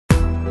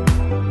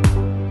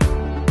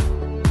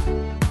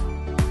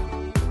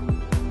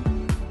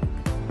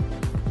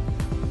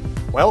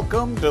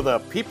Welcome to the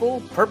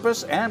People,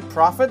 Purpose, and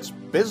Profits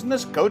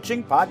Business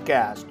Coaching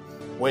Podcast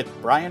with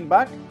Brian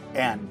Buck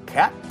and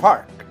Kat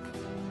Park.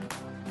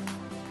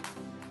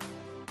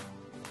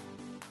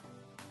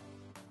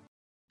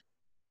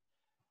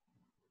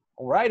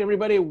 All right,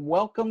 everybody,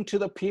 welcome to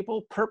the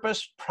People,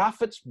 Purpose,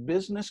 Profits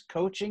Business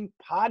Coaching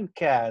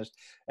Podcast,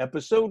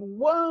 episode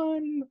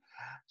 1.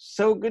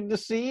 So good to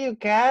see you,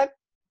 Kat.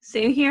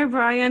 Same here,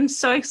 Brian.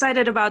 So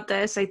excited about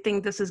this. I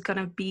think this is going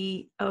to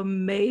be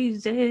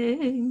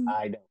amazing.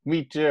 I know,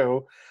 me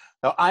too.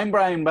 So I'm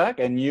Brian Buck,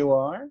 and you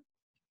are?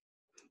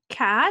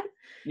 Kat,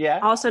 Yeah.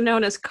 also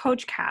known as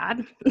Coach Kat.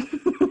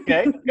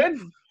 Okay, good.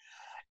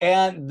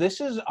 And this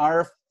is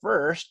our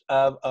first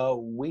of a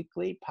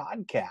weekly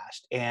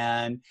podcast.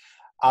 And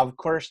of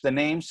course, the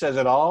name says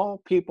it all,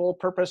 People,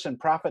 Purpose, and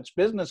Profits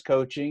Business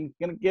Coaching.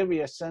 Going to give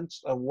you a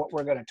sense of what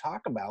we're going to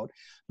talk about.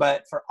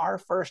 But for our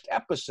first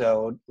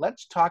episode,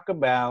 let's talk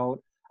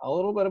about a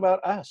little bit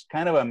about us,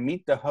 kind of a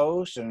meet the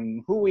host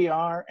and who we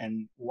are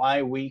and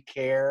why we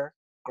care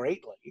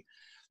greatly.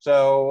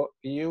 So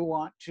you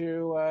want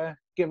to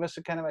give us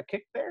a kind of a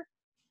kick there?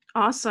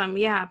 Awesome.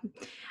 Yeah.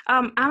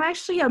 I'm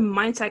actually a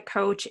mindset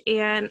coach,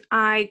 and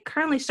I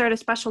currently started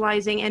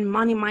specializing in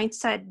money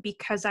mindset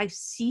because I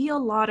see a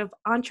lot of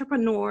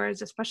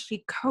entrepreneurs,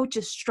 especially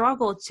coaches,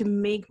 struggle to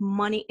make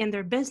money in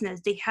their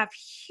business. They have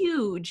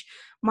huge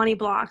money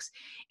blocks,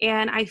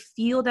 and I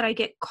feel that I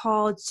get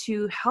called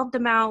to help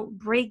them out,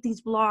 break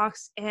these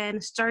blocks,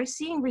 and start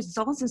seeing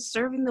results and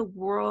serving the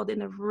world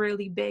in a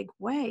really big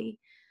way.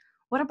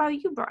 What about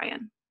you,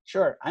 Brian?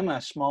 Sure. I'm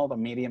a small to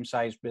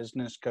medium-sized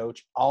business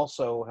coach,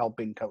 also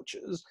helping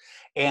coaches.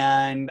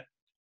 And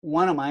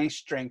one of my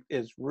strengths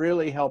is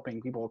really helping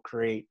people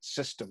create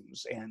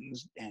systems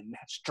and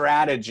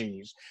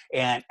strategies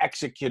and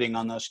executing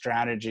on those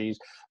strategies.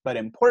 But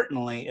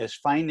importantly is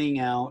finding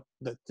out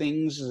the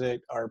things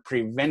that are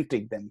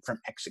preventing them from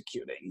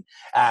executing.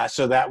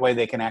 So that way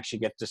they can actually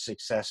get the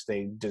success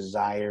they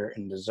desire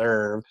and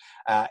deserve,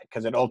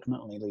 because it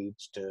ultimately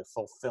leads to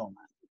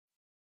fulfillment.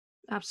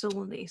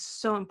 Absolutely.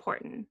 So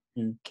important.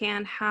 Mm.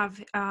 Can't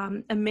have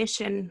a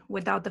mission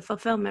without the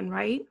fulfillment,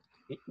 right?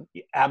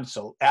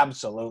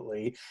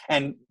 Absolutely.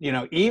 And,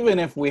 even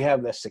if we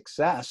have the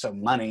success of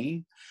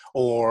money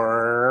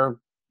or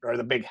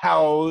the big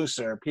house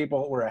or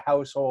people, we're a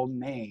household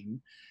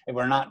name, if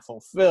we're not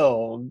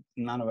fulfilled,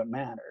 none of it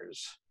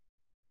matters.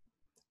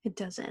 It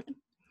doesn't.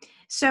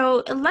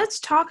 So let's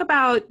talk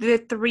about the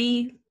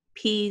 3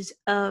 P's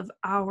of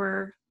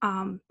our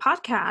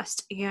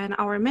podcast and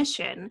our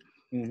mission.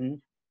 Mm-hmm.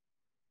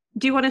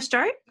 Do you want to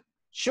start?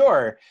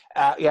 Sure.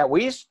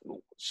 We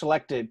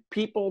selected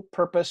people,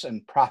 purpose,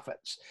 and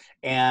profits.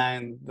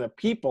 And the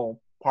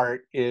people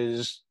part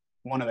is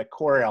one of the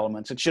core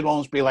elements. It should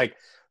almost be like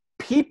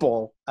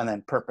people and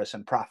then purpose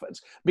and profits,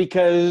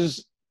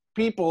 because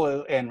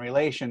people and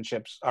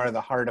relationships are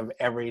the heart of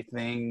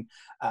everything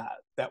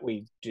that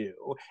we do.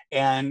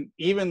 And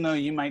even though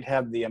you might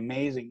have the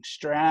amazing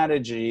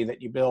strategy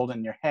that you build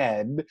in your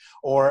head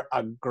or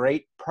a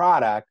great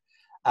product,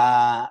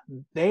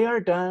 they are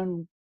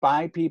done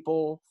by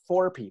people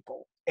for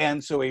people.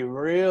 And so we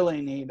really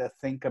need to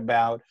think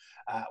about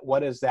what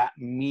does that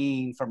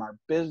mean from our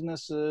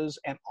businesses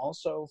and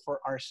also for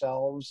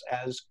ourselves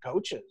as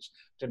coaches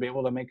to be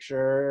able to make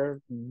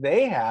sure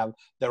they have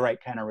the right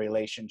kind of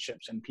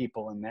relationships and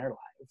people in their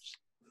lives.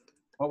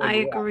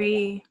 I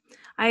agree.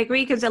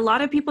 Because a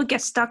lot of people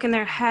get stuck in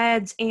their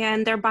heads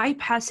and they're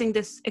bypassing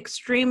this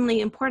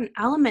extremely important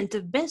element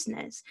of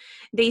business.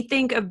 They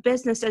think of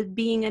business as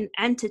being an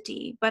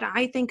entity, but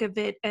I think of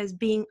it as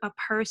being a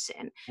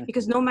person,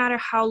 because no matter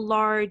how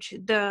large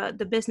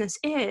the business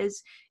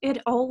is,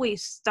 it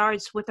always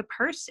starts with a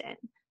person,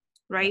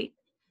 right?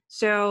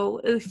 So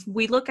if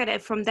we look at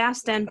it from that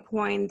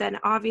standpoint, then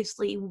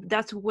obviously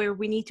that's where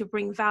we need to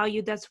bring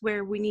value. That's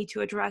where we need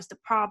to address the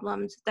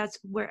problems. That's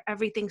where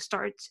everything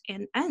starts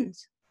and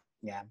ends.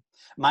 Yeah.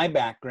 My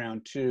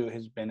background too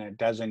has been a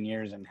dozen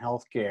years in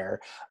healthcare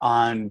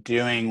on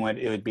doing what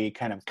it would be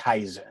kind of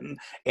Kaizen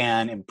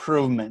and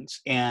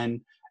improvements.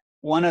 And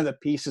one of the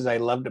pieces I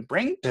love to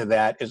bring to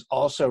that is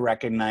also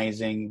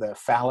recognizing the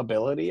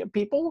fallibility of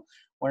people.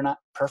 We're not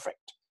perfect.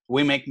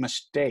 We make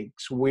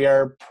mistakes. We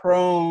are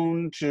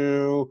prone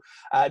to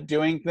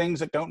doing things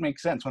that don't make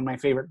sense. One of my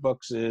favorite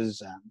books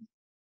is,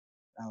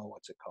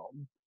 what's it called?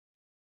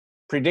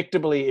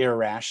 Predictably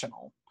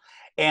Irrational.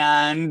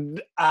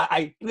 And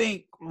I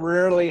think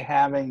really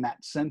having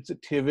that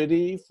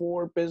sensitivity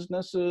for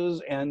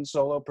businesses and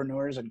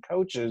solopreneurs and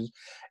coaches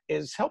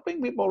is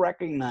helping people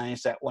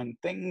recognize that when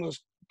things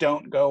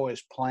don't go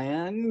as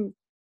planned,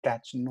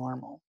 that's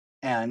normal,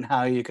 and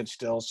how you could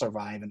still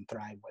survive and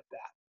thrive with that.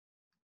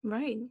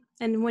 Right.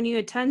 And when you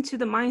attend to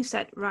the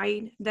mindset,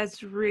 right,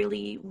 that's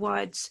really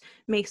what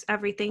makes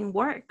everything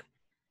work.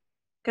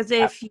 Because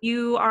if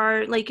you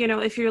are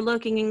if you're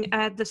looking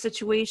at the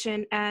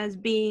situation as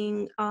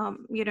being,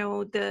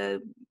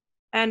 the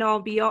end all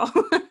be all,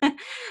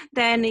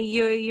 then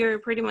you're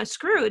pretty much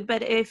screwed.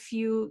 But if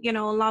you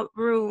know, allow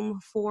room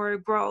for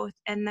growth,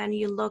 and then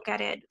you look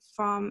at it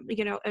from,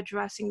 you know,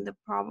 addressing the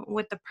problem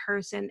with the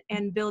person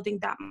and building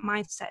that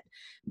mindset,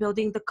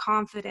 building the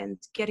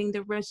confidence, getting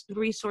the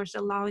resource,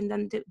 allowing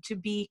them to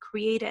be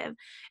creative,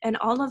 and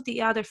all of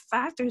the other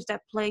factors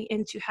that play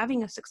into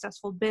having a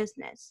successful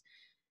business,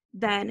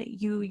 then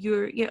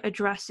you're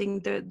addressing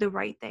the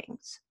right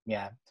things.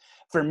 Yeah.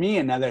 For me,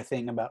 another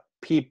thing about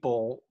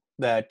people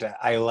that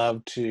I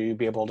love to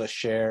be able to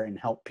share and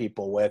help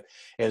people with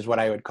is what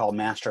I would call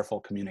masterful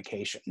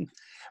communication,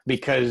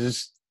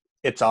 because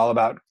it's all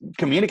about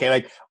communicate,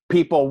 like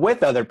people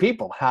with other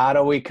people. How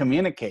do we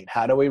communicate?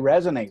 How do we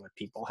resonate with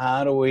people?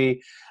 How do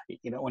we,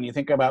 you know, when you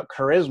think about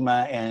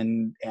charisma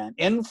and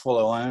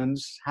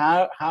influence,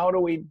 how do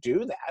we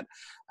do that?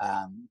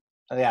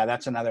 So yeah,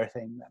 that's another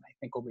thing that I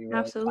think will be really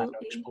fun to Absolutely.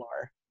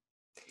 explore.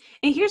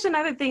 And here's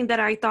another thing that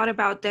I thought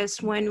about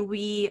this when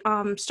we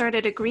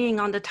started agreeing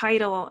on the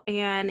title,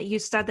 and you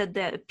said that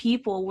the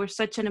people were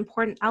such an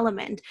important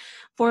element.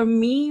 For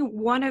me,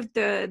 one of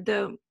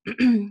the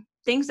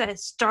things that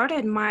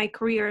started my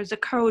career as a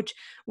coach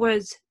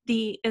was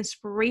the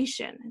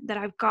inspiration that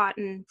I've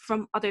gotten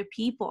from other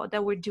people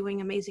that were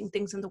doing amazing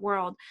things in the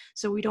world.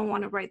 So we don't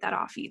want to write that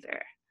off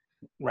either.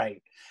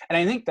 Right. And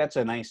I think that's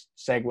a nice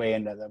segue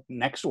into the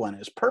next one,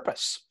 is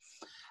purpose.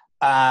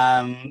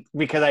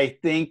 Because I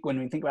think when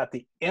we think about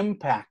the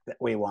impact that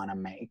we want to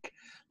make,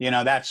 you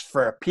know, that's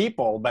for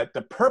people, but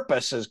the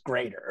purpose is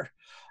greater.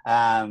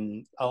 A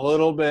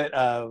little bit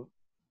of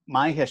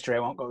my history, I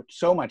won't go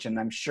so much, and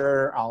I'm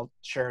sure I'll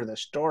share the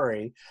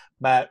story,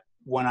 but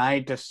when I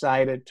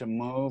decided to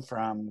move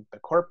from the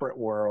corporate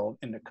world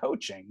into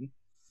coaching,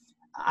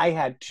 I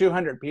had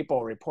 200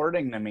 people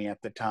reporting to me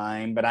at the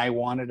time, but I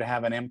wanted to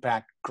have an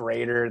impact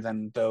greater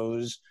than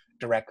those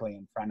directly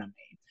in front of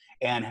me,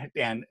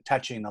 and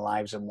touching the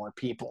lives of more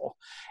people.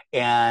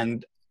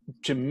 And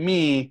to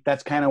me,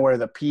 that's kind of where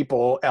the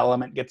people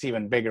element gets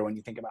even bigger when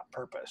you think about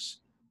purpose.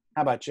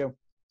 How about you?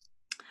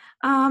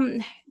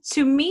 Um,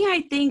 to me,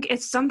 I think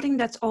it's something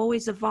that's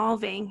always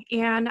evolving.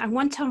 And I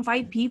want to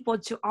invite people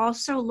to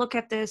also look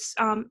at this,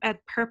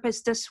 at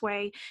purpose this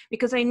way,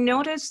 because I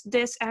noticed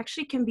this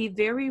actually can be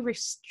very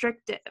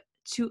restrictive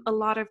to a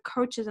lot of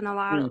coaches and a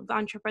lot Mm. of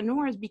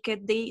entrepreneurs, because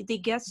they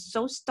get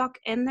so stuck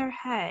in their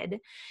head,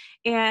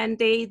 and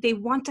they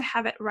want to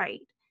have it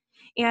right.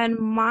 And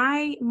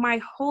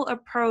my whole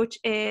approach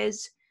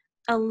is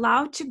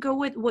allow to go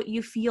with what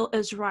you feel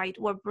is right,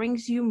 what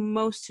brings you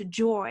most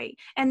joy,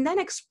 and then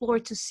explore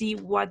to see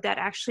what that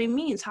actually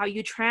means, how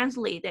you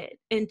translate it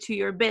into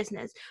your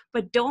business.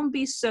 But don't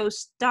be so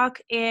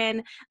stuck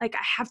in, like,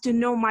 I have to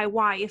know my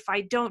why. If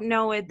I don't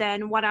know it,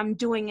 then what I'm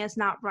doing is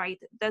not right.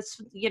 That's,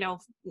 you know,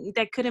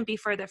 that couldn't be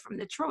further from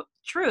the truth.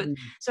 Mm.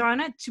 So I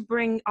wanted to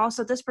bring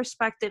also this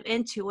perspective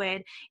into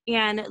it,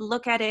 and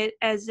look at it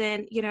as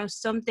in, you know,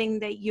 something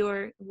that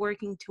you're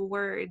working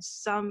towards,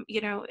 some, you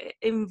know,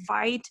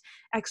 invite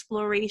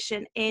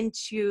exploration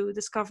into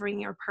discovering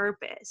your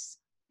purpose.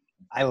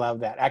 I love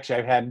that. Actually,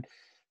 I've had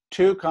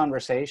two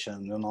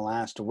conversations in the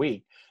last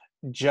week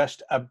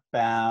just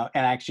about,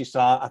 and I actually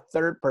saw a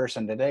third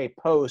person today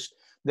post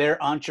their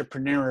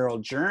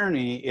entrepreneurial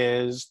journey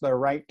is the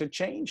right to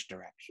change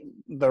direction,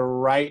 the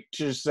right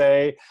to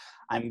say,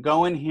 I'm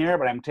going here,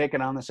 but I'm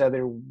taking on this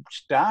other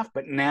stuff.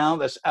 But now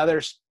this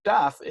other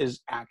stuff is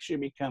actually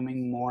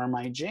becoming more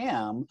my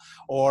jam.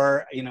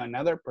 Or, you know,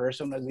 another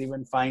person was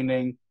even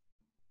finding,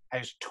 I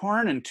was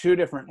torn in two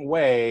different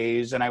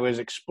ways, and I was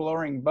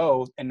exploring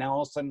both, and now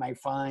all of a sudden I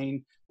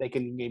find they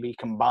can maybe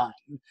combine.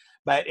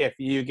 But if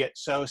you get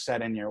so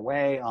set in your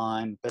way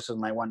on, this is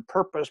my one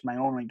purpose, my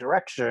only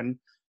direction,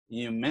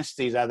 you miss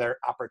these other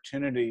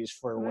opportunities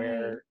for Right.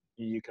 where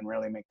you can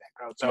really make that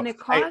growth. So And it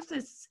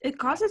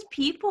causes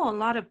people a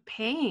lot of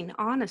pain,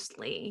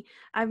 honestly.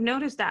 I've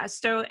noticed that.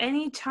 So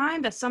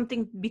anytime that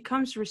something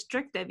becomes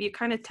restrictive, you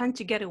kind of tend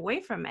to get away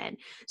from it.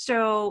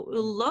 So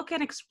look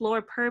and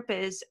explore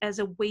purpose as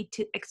a way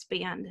to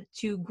expand,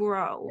 to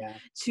grow, yeah,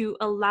 to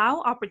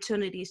allow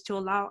opportunities, to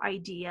allow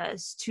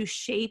ideas, to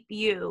shape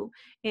you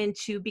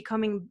into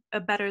becoming a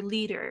better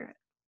leader.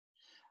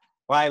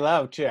 well, I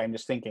love too, I'm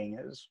just thinking,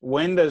 is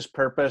when does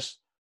purpose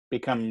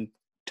become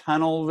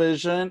tunnel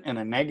vision in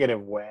a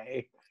negative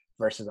way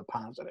versus a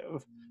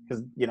positive?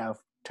 Because, you know,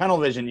 tunnel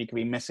vision, you could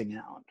be missing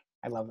out.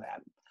 I love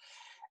that.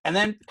 And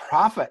then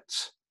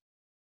profits.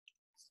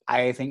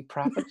 I think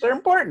profits are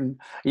important.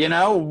 You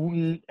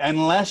know,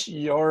 unless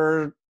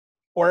your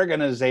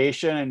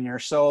organization and your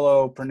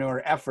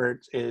solopreneur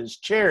efforts is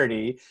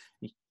charity,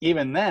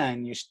 even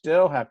then you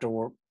still have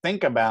to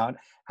think about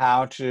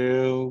how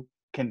to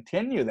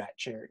continue that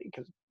charity,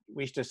 because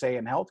we used to say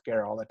in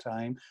healthcare all the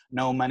time,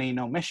 no money,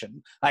 no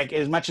mission. Like,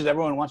 as much as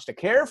everyone wants to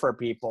care for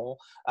people,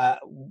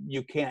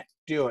 you can't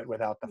do it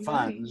without the Right.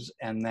 funds.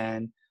 And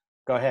then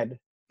go ahead.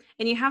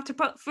 And you have to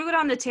put food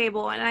on the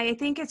table. And I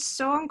think it's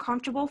so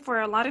uncomfortable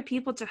for a lot of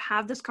people to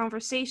have this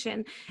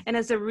conversation. And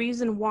as a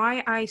reason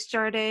why I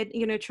started,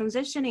 you know,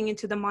 transitioning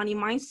into the money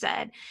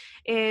mindset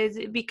is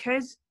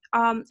because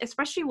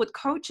especially with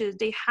coaches,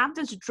 they have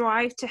this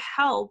drive to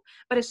help,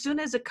 but as soon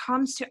as it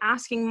comes to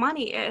asking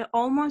money, it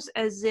almost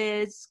as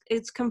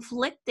it's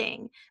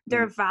conflicting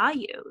their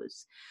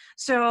values.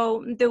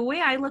 So the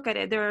way I look at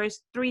it,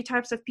 there's three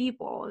types of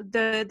people: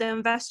 the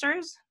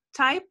investors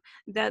type,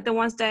 the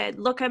ones that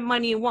look at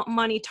money, want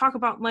money, talk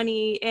about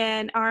money,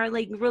 and are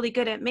like really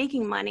good at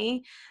making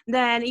money.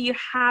 Then you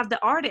have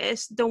the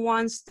artists, the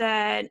ones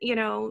that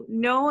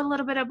know a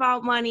little bit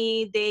about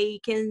money. They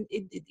can,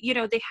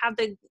 they have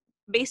the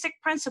basic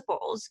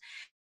principles.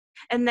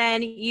 And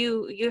then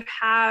you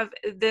have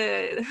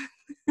the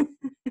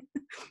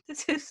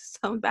this is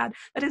so bad,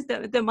 that is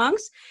the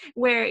monks,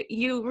 where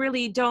you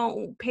really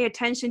don't pay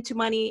attention to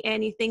money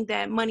and you think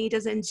that money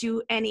doesn't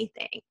do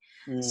anything.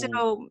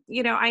 So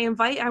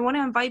I want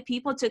to invite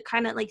people to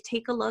kind of like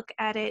take a look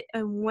at it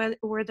and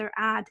where they're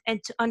at,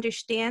 and to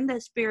understand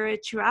that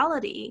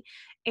spirituality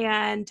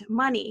and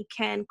money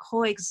can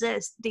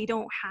coexist. They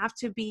don't have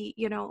to be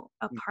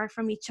apart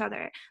from each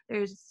other.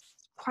 There's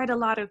quite a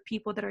lot of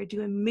people that are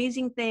doing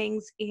amazing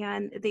things,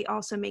 and they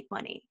also make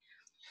money.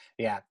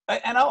 Yeah.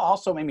 And I'll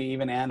also maybe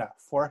even add a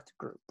fourth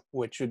group,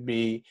 which would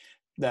be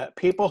the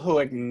people who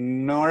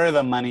ignore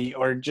the money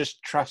or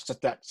just trust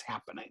that that's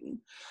happening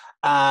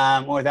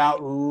without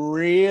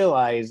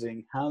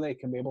realizing how they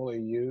can be able to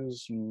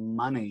use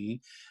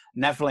money.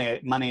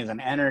 Definitely money is an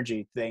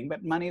energy thing,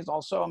 but money is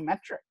also a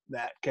metric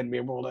that can be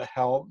able to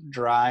help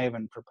drive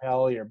and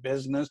propel your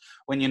business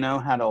when you know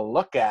how to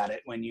look at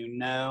it, when you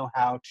know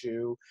how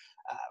to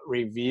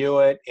review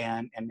it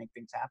and make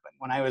things happen.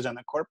 When I was in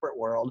the corporate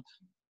world,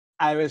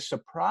 I was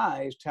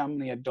surprised how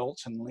many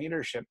adults in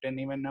leadership didn't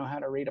even know how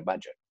to read a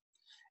budget.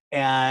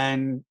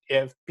 And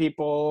if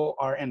people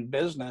are in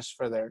business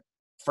for their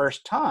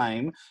first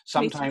time,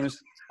 sometimes,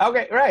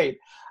 okay, right.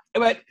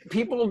 But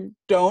people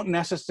don't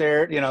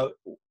necessarily,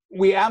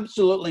 we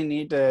absolutely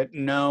need to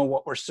know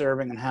what we're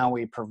serving and how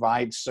we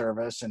provide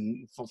service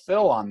and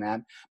fulfill on that.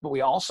 But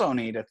we also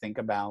need to think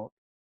about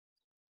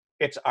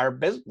it's our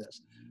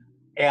business.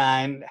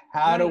 And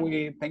how do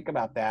we think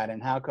about that,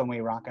 and how can we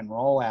rock and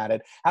roll at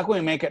it? How can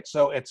we make it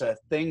so it's a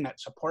thing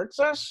that supports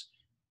us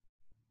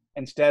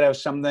instead of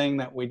something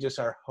that we just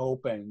are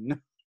hoping,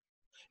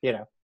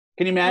 Can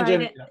you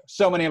imagine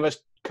so many of us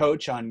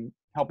coach on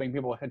helping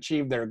people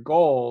achieve their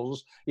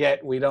goals,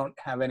 yet we don't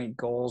have any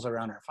goals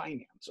around our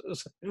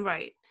finances?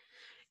 Right.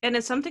 And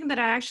it's something that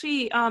I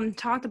actually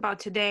talked about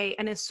today,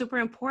 and it's super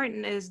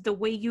important, is the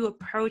way you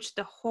approach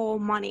the whole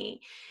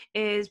money.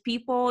 Is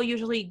people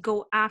usually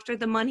go after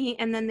the money,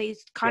 and then they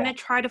kind of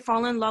try to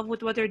fall in love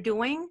with what they're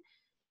doing.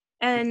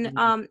 And,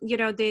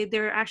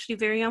 they're actually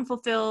very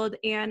unfulfilled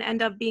and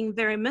end up being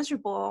very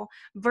miserable,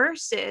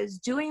 versus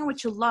doing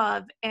what you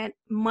love and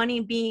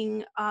money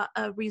being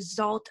a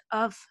result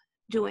of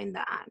doing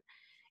that,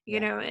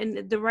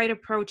 and the right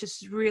approach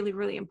is really,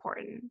 really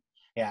important.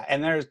 Yeah,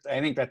 and I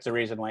think that's the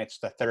reason why it's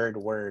the third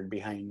word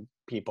behind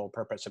people,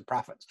 purpose, and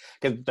profits,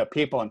 because the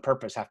people and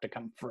purpose have to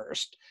come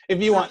first if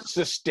you want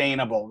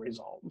sustainable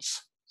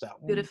results. So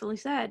beautifully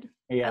said.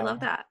 Yeah, I love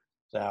that.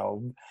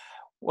 So,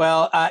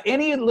 well,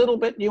 any little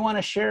bit you want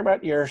to share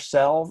about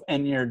yourself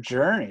and your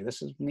journey?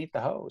 This is Meet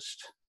the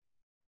Host.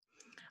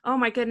 Oh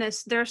my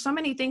goodness, there are so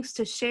many things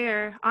to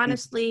share.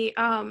 Honestly,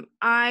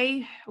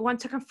 I want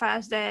to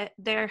confess that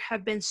there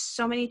have been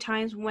so many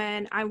times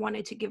when I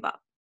wanted to give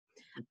up.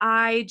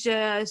 I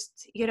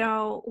just,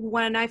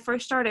 when I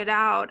first started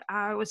out,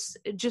 I was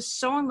just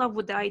so in love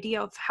with the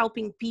idea of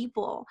helping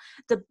people.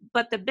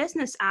 But the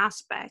business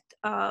aspect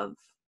of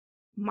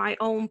my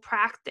own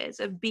practice,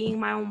 of being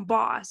my own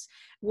boss,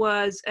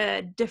 was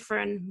a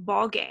different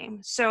ball game.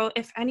 So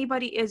if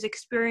anybody is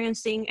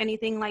experiencing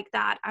anything like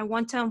that, I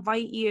want to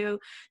invite you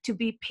to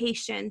be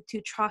patient, to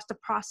trust the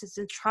process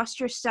and trust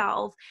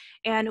yourself,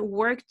 and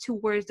work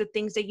towards the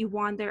things that you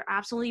want. They're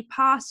absolutely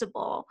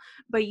possible,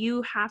 but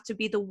you have to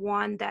be the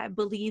one that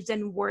believes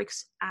and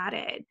works at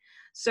it.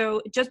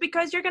 So just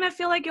because you're going to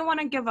feel like you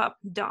want to give up,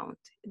 don't.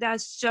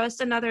 That's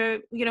just another,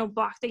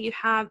 block that you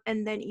have,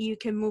 and then you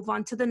can move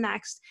on to the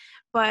next.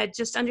 But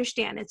just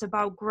understand, it's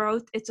about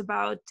growth. It's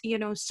about,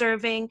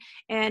 serving,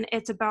 and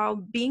it's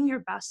about being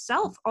your best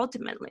self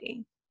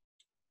ultimately.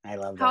 I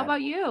love that. How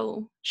about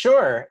you?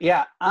 Sure.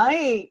 Yeah.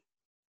 I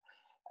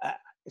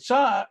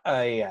saw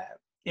a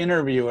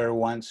interviewer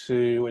once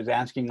who was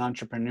asking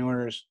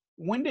entrepreneurs,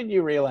 when did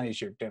you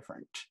realize you're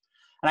different?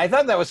 And I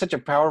thought that was such a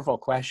powerful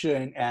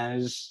question,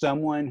 as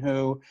someone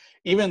who,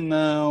 even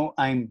though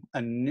I'm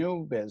a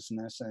new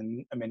business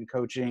and I've been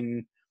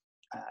coaching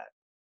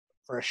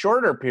for a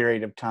shorter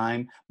period of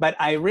time, but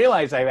I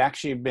realize I've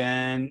actually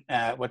been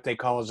what they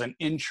call as an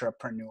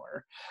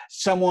intrapreneur,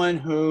 someone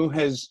who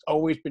has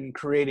always been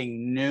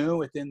creating new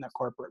within the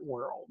corporate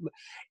world.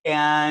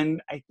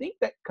 And I think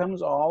that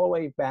comes all the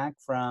way back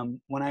from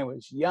when I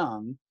was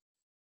young.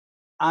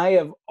 I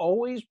have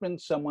always been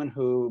someone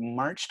who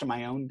marched to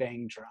my own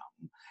dang drum.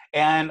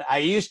 And I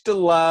used to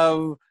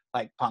love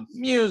like punk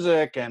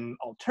music and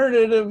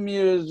alternative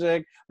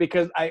music,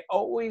 because I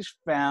always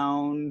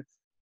found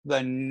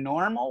the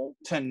normal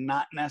to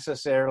not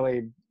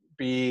necessarily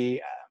be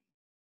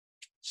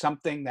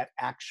something that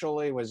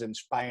actually was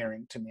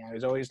inspiring to me. I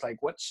was always like,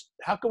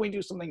 how can we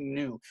do something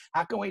new?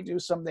 How can we do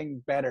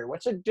something better?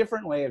 What's a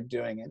different way of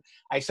doing it?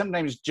 I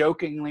sometimes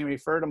jokingly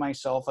refer to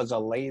myself as a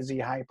lazy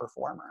high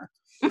performer.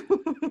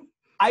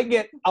 I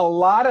get a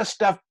lot of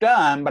stuff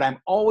done, but I'm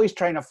always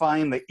trying to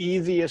find the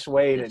easiest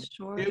way to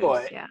do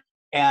it. Yeah.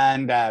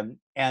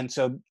 And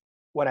so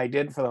what I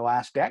did for the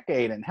last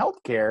decade in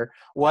healthcare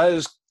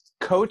was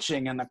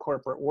coaching in the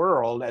corporate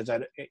world as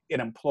an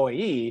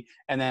employee,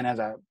 and then as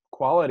a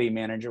quality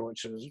manager,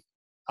 which is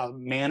a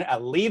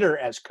leader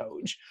as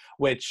coach,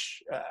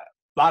 which a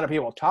lot of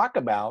people talk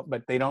about,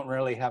 but they don't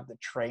really have the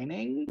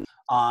training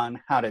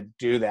on how to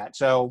do that.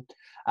 So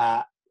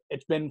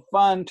it's been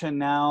fun to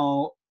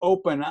now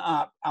open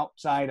up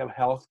outside of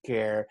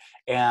healthcare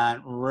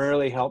and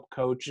really help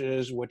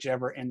coaches,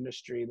 whichever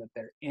industry that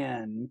they're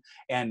in,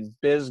 and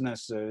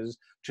businesses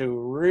to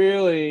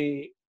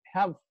really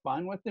have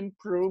fun with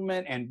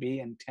improvement and be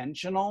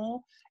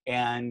intentional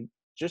and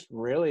just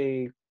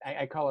really,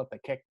 I call it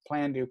the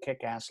plan, do,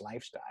 kick-ass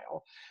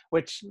lifestyle,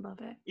 which, love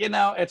it.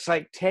 It's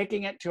like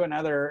taking it to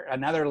another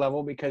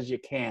level because you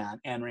can,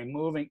 and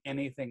removing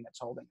anything that's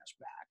holding us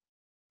back.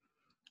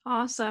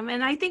 Awesome.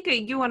 And I think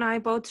you and I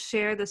both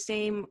share the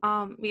same,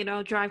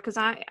 drive, because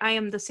I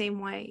am the same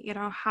way.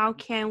 How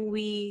can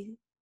we,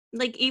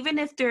 like, even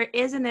if there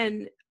isn't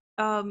an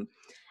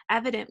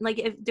evident, like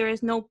if there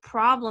is no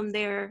problem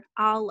there,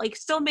 I'll like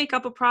still make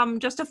up a problem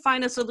just to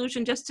find a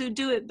solution, just to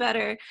do it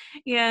better.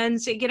 And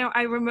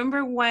I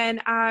remember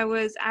when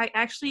I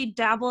actually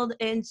dabbled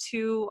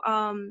into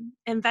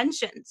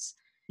inventions.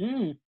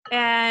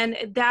 And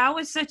that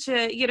was such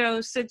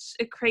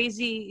a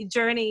crazy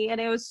journey,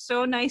 and it was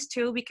so nice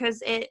too,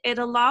 because it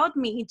allowed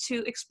me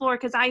to explore,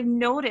 because I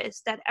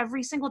noticed that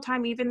every single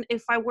time, even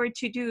if I were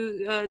to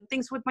do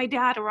things with my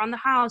dad around the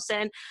house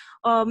and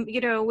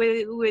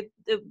with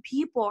the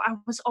people, I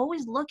was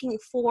always looking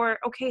for,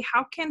 okay,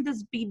 how can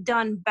this be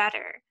done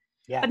better?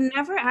 Yeah. But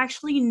never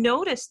actually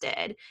noticed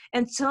it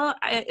until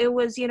it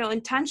was,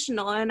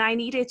 intentional, and I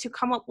needed to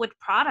come up with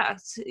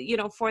products,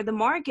 for the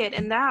market.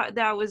 And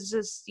that was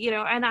just,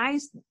 and I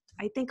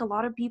think a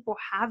lot of people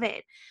have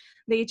it.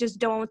 They just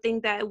don't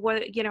think that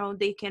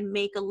they can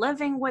make a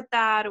living with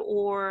that,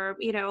 or,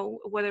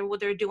 whether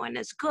what they're doing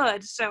is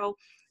good. So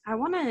I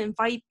want to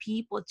invite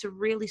people to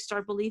really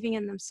start believing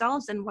in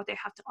themselves and what they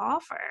have to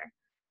offer.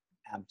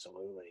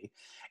 Absolutely.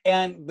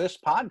 And this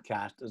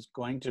podcast is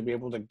going to be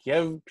able to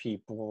give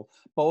people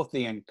both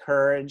the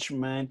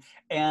encouragement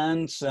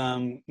and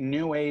some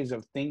new ways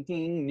of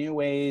thinking, new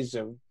ways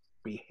of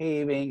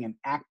behaving and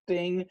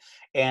acting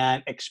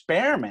and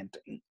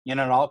experimenting. It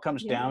all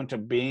comes down to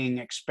being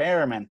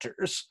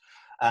experimenters,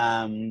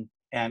 and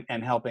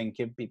helping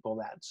give people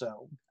that.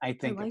 So I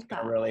think it's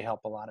going to really help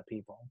a lot of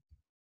people.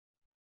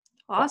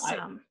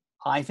 Awesome.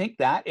 I think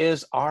that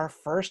is our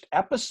first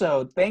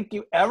episode. Thank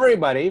you,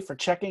 everybody, for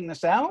checking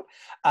this out.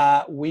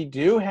 We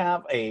do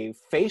have a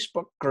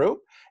Facebook group.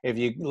 If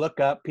you look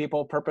up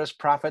People, Purpose,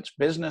 Profits,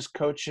 Business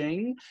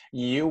Coaching,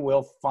 you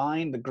will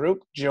find the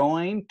group.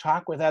 Join,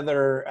 talk with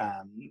other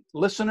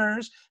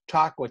listeners,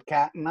 talk with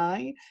Kat and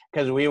I,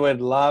 because we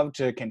would love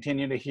to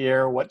continue to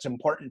hear what's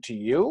important to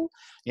you.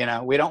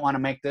 We don't want to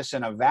make this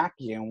in a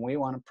vacuum. We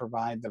want to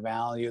provide the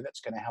value that's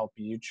going to help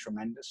you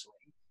tremendously.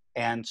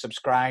 And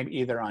subscribe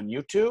either on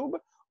YouTube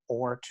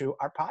or to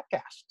our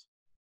podcast.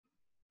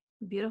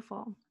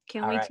 Beautiful.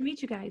 Can't wait to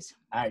meet you guys.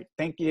 All right.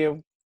 Thank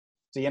you.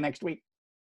 See you next week.